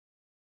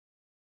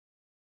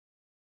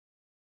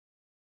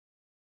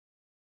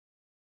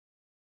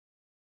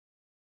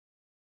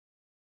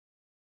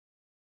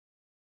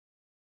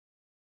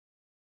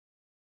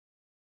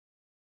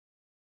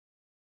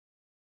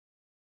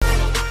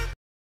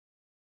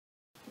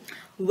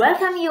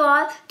Welcome you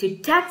all to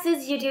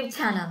TechSIS YouTube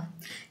channel.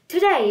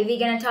 Today we're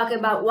going to talk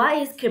about what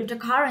is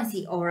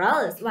cryptocurrency or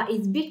else what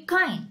is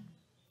Bitcoin.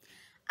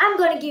 I'm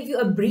going to give you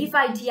a brief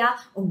idea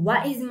of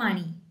what is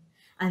money.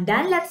 And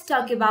then let's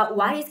talk about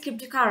what is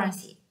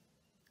cryptocurrency.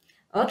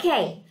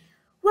 Okay,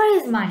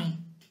 what is money?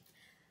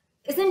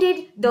 Isn't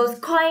it those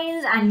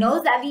coins and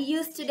notes that we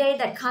use today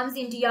that comes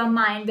into your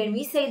mind when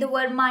we say the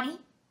word money?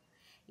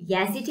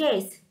 Yes, it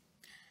is.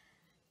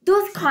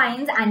 Those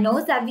coins and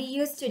notes that we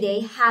use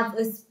today have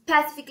a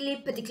specifically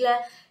particular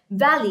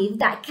value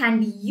that can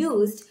be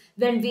used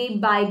when we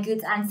buy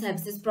goods and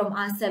services from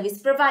our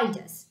service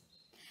providers.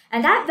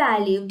 And that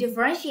value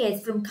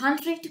differentiates from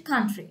country to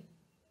country.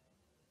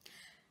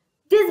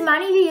 This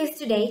money we use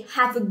today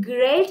have a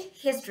great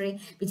history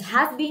which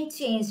has been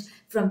changed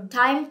from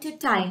time to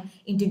time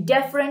into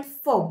different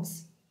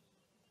forms.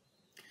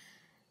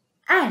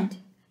 And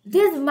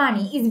this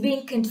money is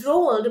being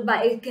controlled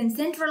by a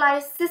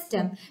centralized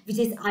system which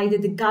is either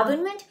the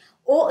government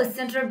or a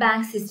central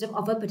bank system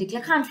of a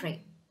particular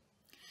country.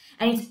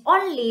 And it's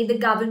only the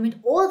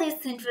government or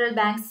this central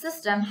bank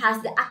system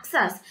has the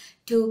access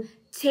to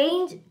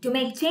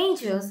make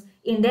changes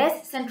in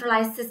this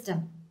centralized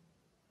system.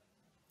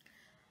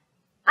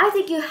 I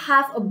think you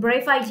have a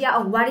brief idea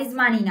of what is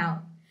money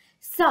now.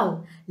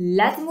 So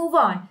let's move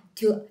on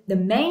to the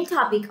main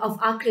topic of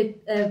our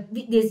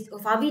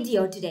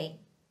video today,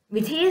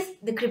 which is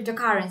the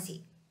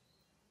cryptocurrency.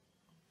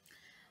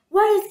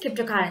 What is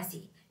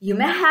cryptocurrency? You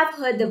may have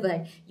heard the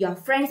word, your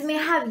friends may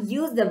have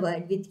used the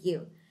word with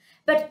you,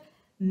 but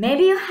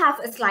maybe you have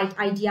a slight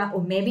idea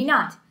or maybe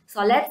not.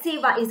 So let's see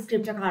what is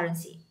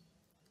cryptocurrency.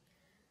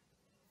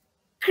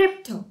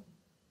 Crypto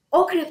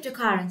or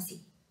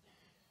cryptocurrency.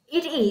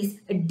 It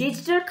is a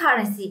digital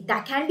currency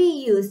that can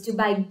be used to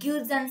buy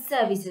goods and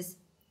services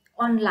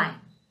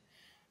online,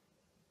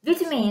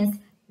 which means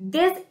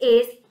this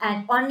is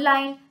an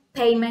online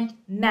payment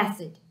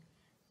method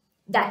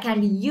that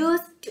can be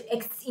used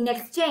in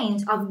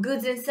exchange of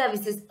goods and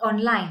services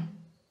online.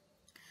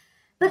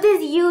 But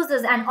this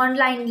uses an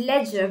online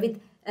ledger with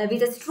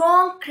a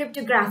strong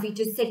cryptography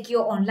to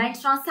secure online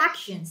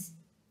transactions.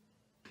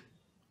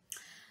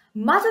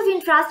 Much of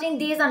interest in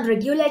these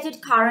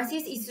unregulated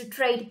currencies is to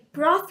trade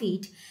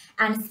profit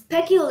and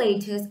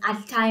speculators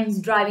at times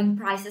driving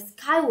prices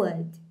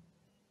skyward.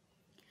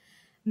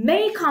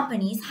 Many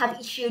companies have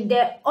issued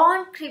their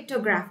own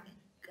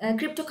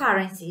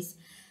cryptocurrencies,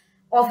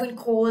 often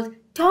called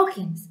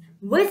tokens,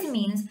 which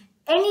means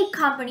any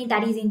company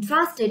that is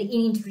interested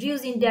in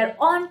introducing their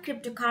own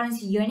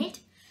cryptocurrency unit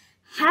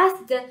has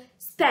the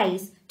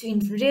space to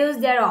introduce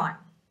their own.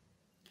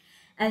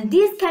 And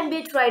these can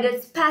be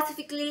traded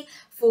specifically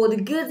for the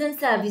goods and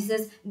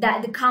services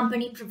that the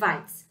company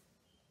provides.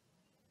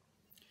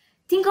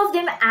 Think of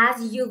them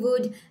as you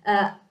could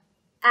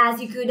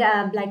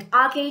like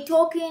arcade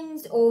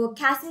tokens or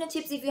casino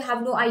chips if you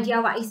have no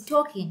idea what is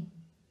token.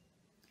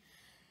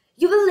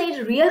 You will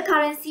need real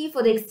currency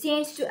for the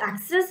exchange to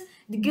access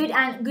the good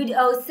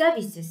or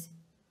services.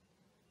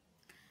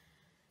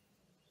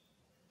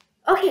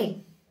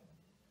 Okay.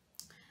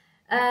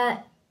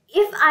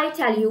 If I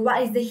tell you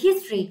what is the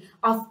history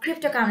of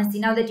cryptocurrency,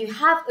 now that you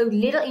have a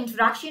little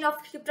introduction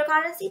of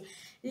cryptocurrency,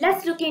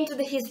 let's look into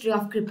the history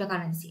of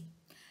cryptocurrency.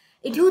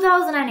 In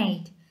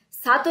 2008,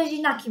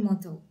 Satoshi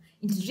Nakamoto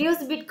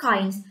introduced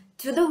Bitcoins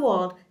to the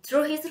world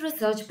through his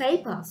research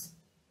papers.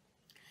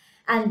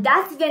 And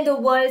that's when the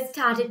world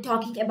started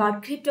talking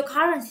about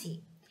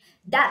cryptocurrency.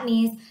 That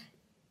means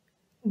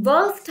the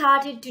world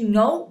started to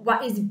know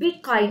what is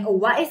Bitcoin or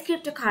what is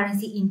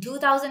cryptocurrency in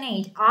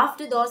 2008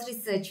 after those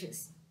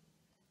researchers.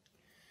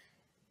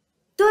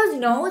 Those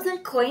notes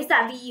and coins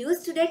that we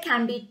use today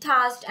can be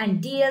touched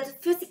and dealt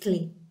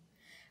physically.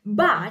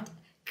 But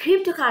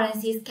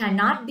cryptocurrencies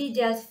cannot be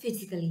dealt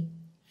physically.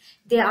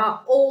 They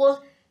are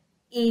all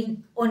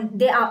in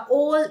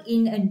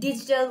a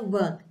digital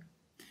world.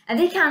 And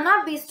they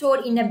cannot be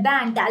stored in a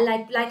bank that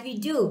like we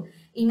do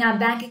in our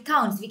bank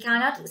accounts. We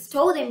cannot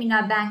store them in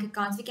our bank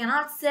accounts. We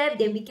cannot save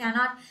them. We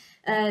cannot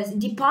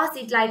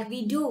deposit like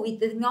we do with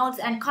the notes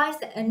and coins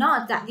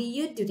notes that we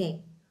use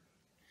today.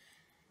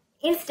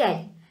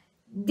 Instead,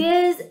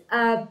 these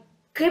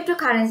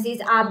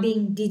cryptocurrencies are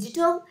being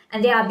digital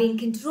and they are being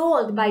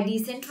controlled by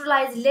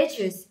decentralized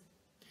ledgers.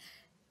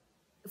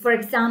 For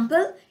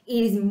example,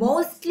 it is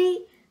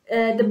mostly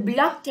the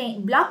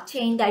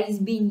blockchain that is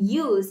being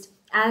used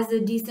as the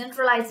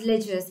decentralized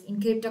ledgers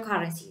in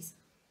cryptocurrencies.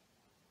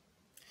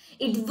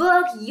 It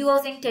works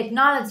using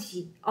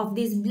technology of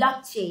this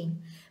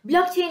blockchain.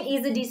 Blockchain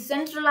is a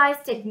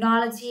decentralized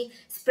technology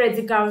spread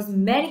across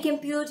many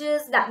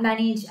computers that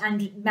manage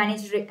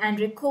and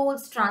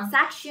records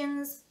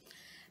transactions.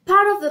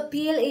 Part of the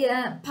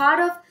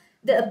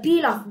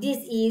appeal of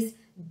this is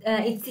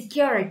its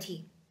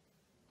security.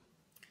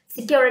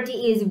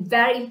 Security is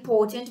very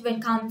important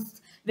when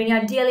you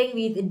are dealing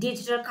with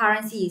digital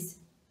currencies.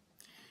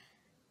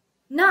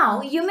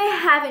 Now you may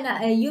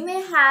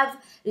have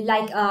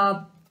like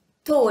a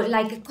thought,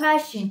 like a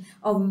question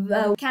of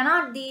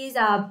cannot these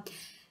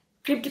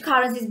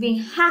cryptocurrencies being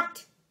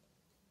hacked?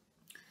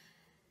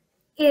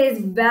 It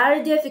is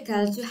very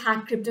difficult to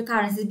hack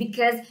cryptocurrencies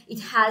because it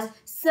has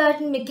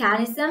certain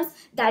mechanisms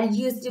that are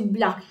used to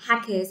block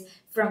hackers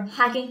from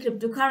hacking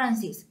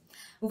cryptocurrencies.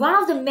 One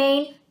of the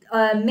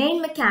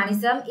main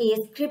mechanism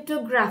is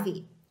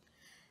cryptography.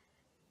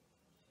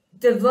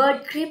 The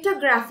word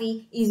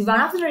cryptography is one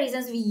of the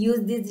reasons we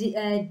use this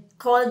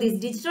call this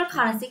digital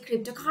currency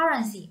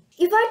cryptocurrency.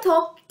 If I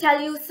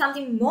tell you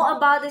something more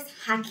about this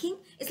hacking,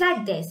 it's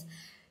like this.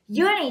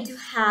 You need to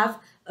have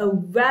a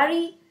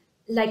very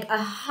a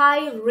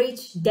high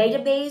rich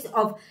database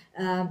of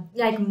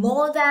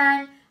more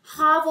than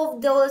half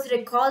of those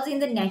records in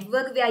the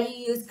network where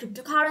you use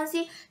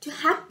cryptocurrency to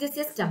hack the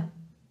system.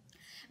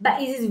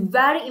 But it is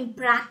very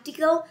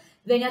impractical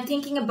when you're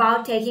thinking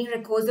about taking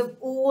records of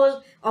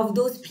all of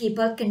those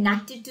people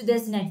connected to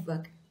this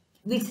network,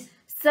 which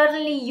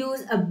certainly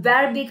use a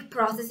very big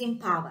processing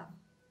power.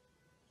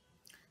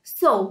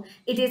 So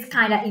it is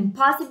kind of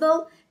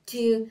impossible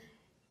to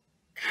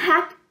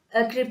hack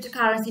a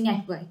cryptocurrency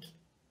network.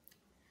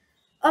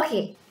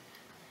 Okay,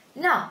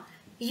 now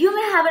you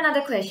may have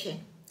another question.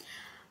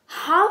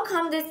 How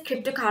come this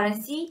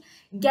cryptocurrency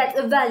gets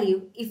a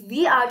value if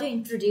we are to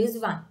introduce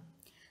one?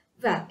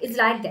 Well, it's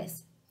like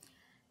this.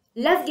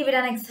 Let's give it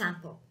an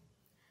example.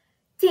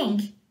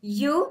 Think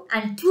you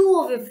and two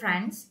of your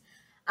friends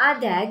are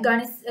there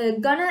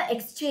gonna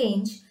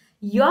exchange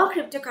your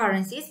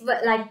cryptocurrencies,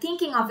 but like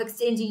thinking of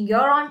exchanging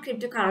your own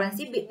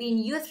cryptocurrency between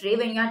you three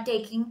when you are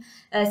taking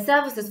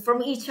services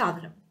from each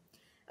other.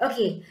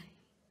 Okay,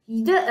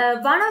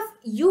 one of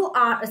you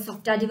are a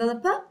software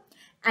developer,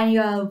 and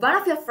one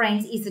of your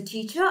friends is a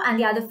teacher, and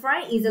the other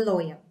friend is a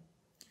lawyer.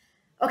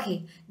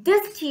 Okay,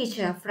 this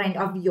teacher friend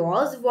of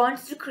yours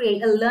wants to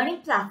create a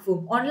learning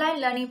platform, online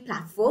learning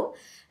platform,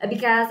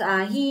 because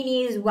he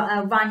needs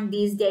one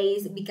these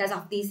days because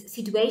of these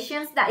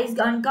situations that is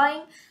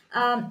ongoing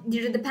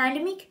due to the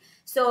pandemic.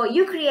 So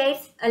you create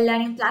a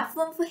learning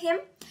platform for him,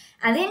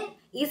 and then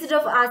instead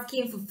of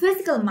asking for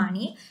physical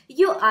money,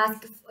 you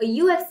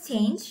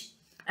exchange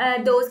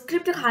those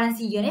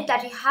cryptocurrency units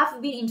that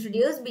have been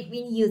introduced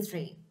between you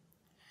three.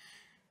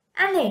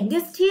 And then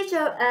this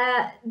teacher,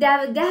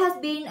 there has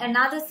been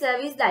another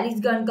service that is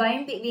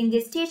going between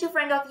this teacher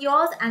friend of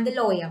yours and the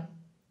lawyer.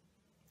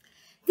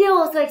 They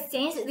also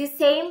exchange the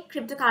same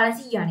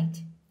cryptocurrency unit.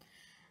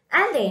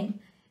 And then,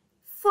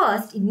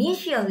 first,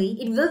 initially,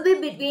 it will be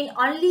between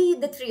only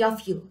the three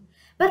of you.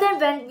 But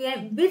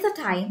then with the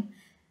time,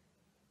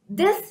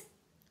 this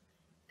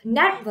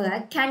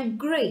network can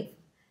grow.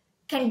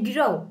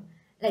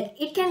 Like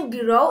it can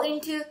grow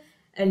into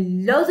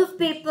loads of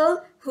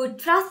people who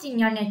trust in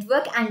your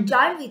network and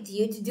join with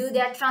you to do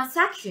their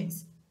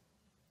transactions.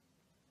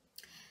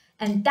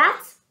 And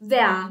that's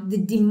where the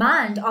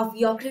demand of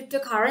your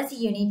cryptocurrency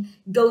unit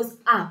goes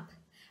up.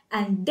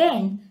 And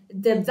then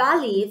the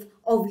value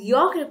of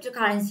your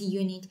cryptocurrency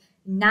unit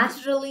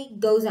naturally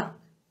goes up.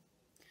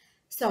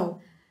 So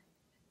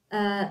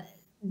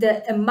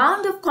the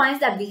amount of coins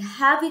that we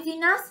have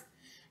within us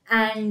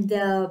and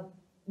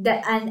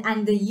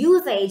the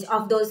usage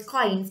of those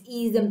coins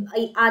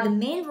are the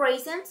main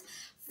reasons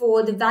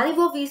for the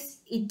value of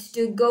it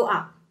to go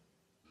up.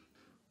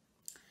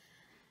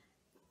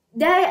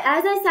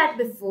 As I said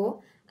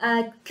before,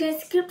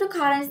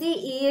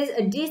 cryptocurrency is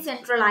a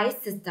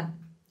decentralized system.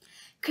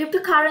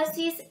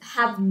 Cryptocurrencies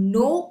have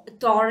no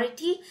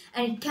authority,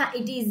 and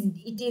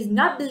it is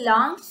not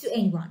belongs to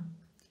anyone.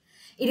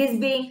 It is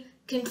being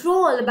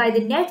controlled by the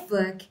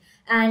network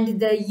and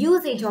the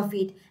usage of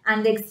it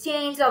and the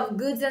exchange of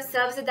goods and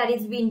services that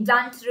is being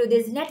done through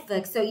this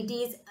network. So it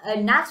is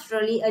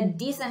naturally a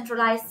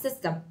decentralized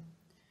system.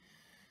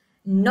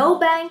 No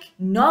bank,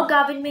 no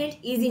government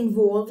is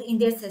involved in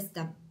this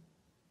system.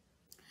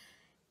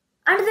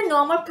 Under the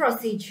normal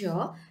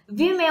procedure,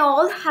 we may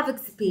all have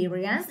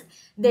experienced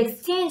the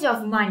exchange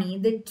of money.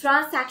 The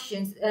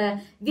transactions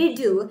we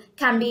do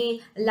can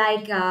be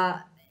like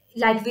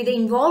with the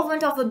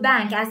involvement of a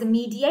bank as a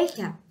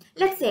mediator.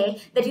 Let's say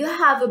that you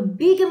have a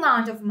big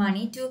amount of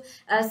money to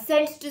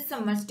send to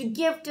someone, to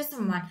give to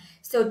someone.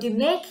 So to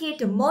make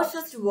it more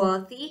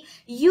trustworthy,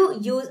 you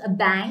use a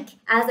bank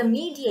as a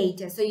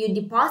mediator. So you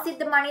deposit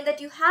the money that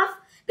you have,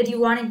 that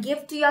you want to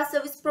give to your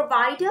service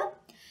provider,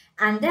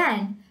 and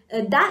then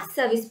that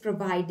service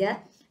provider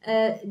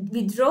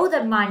withdraw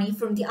the money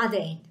from the other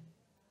end.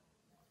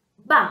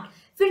 But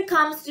when it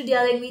comes to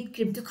dealing with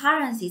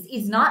cryptocurrencies,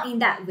 it's not in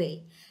that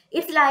way.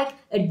 It's like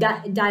a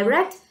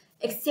direct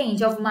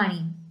exchange of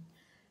money.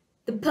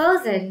 The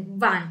person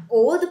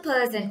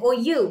or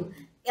you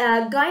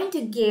are going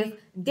to give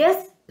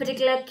this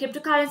particular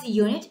cryptocurrency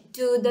unit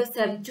to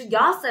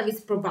your service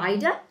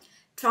provider,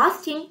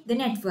 trusting the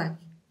network.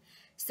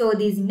 So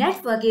this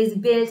network is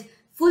built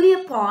fully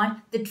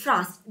upon the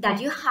trust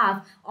that you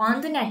have on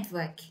the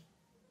network.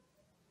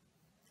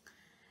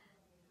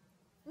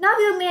 Now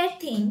you may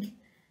think,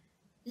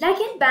 like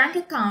in bank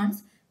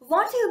accounts,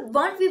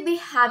 won't we be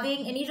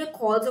having any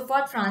records of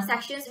our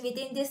transactions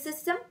within this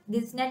system,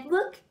 this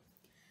network?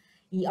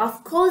 Yeah,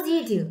 of course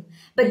you do,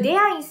 but they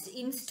are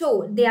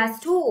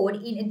stored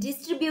in a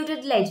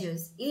distributed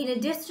ledgers, in a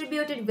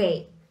distributed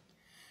way.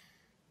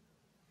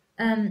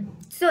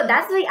 So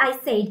that's why I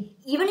said,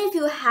 even if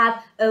you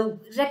have a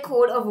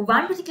record of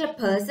one particular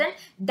person,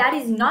 that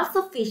is not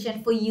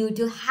sufficient for you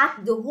to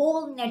hack the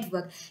whole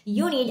network.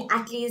 You need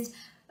at least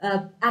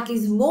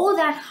more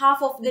than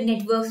half of the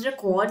network's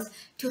records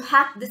to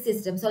hack the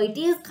system. So it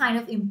is kind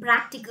of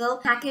impractical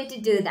hacker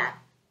to do that.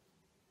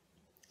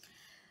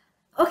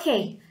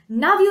 Okay,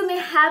 now you may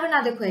have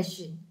another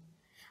question.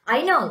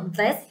 I know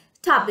this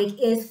topic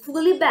is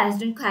fully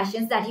based on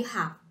questions that you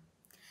have.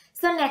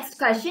 So next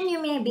question you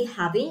may be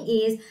having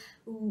is,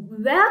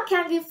 where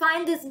can we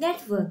find this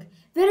network?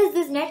 Where is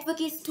this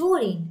network is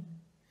stored in?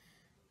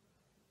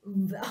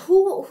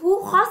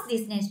 Who hosts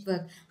this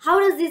network? How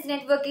does this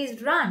network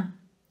is run?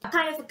 What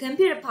kind of a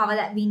computer power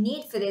that we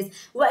need for this?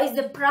 What is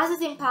the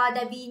processing power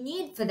that we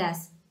need for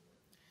this?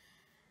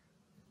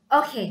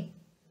 Okay,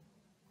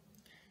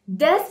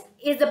 this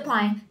is the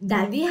point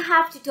that we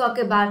have to talk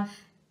about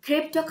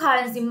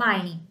cryptocurrency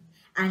mining.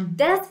 And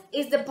this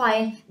is the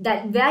point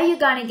that where you're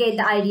gonna get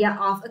the idea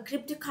of a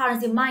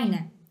cryptocurrency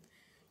miner.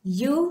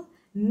 You,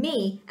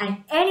 me,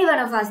 and any one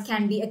of us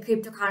can be a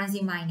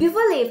cryptocurrency miner.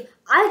 Before I leave,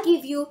 I'll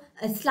give you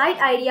a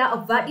slight idea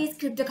of what is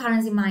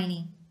cryptocurrency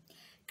mining.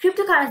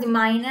 Cryptocurrency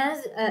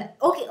miners,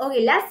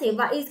 okay, let's say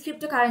what is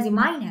cryptocurrency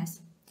miners.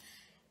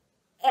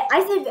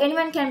 I said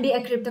anyone can be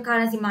a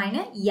cryptocurrency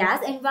miner.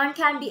 Yes, anyone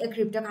can be a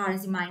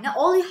cryptocurrency miner.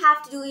 All you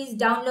have to do is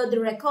download the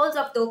records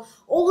of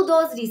all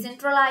those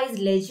decentralized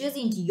ledgers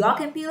into your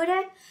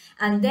computer,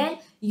 and then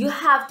you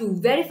have to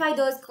verify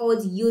those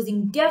codes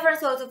using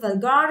different sorts of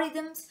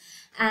algorithms,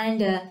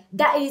 and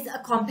that is a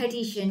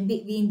competition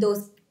between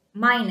those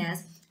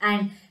miners.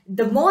 And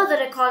the more the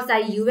records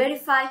that you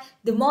verify,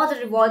 the more the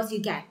rewards you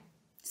get.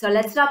 So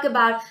let's talk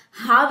about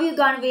how we're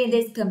gonna win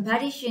this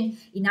competition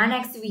in our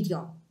next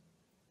video.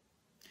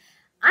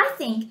 I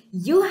think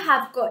you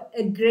have got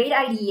a great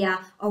idea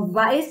of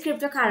what is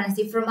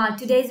cryptocurrency from our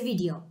today's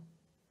video.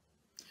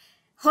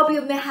 Hope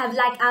you may have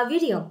liked our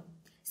video.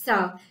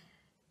 So,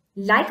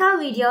 like our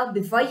video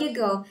before you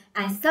go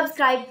and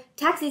subscribe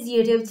TechSIS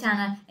YouTube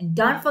channel, and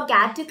don't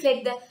forget to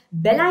click the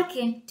bell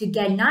icon to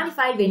get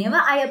notified whenever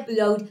I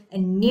upload a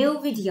new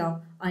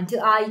video onto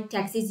our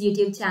TechSIS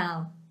YouTube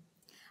channel.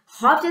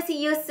 Hope to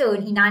see you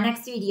soon in our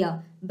next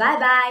video. Bye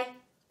bye.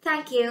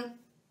 Thank you.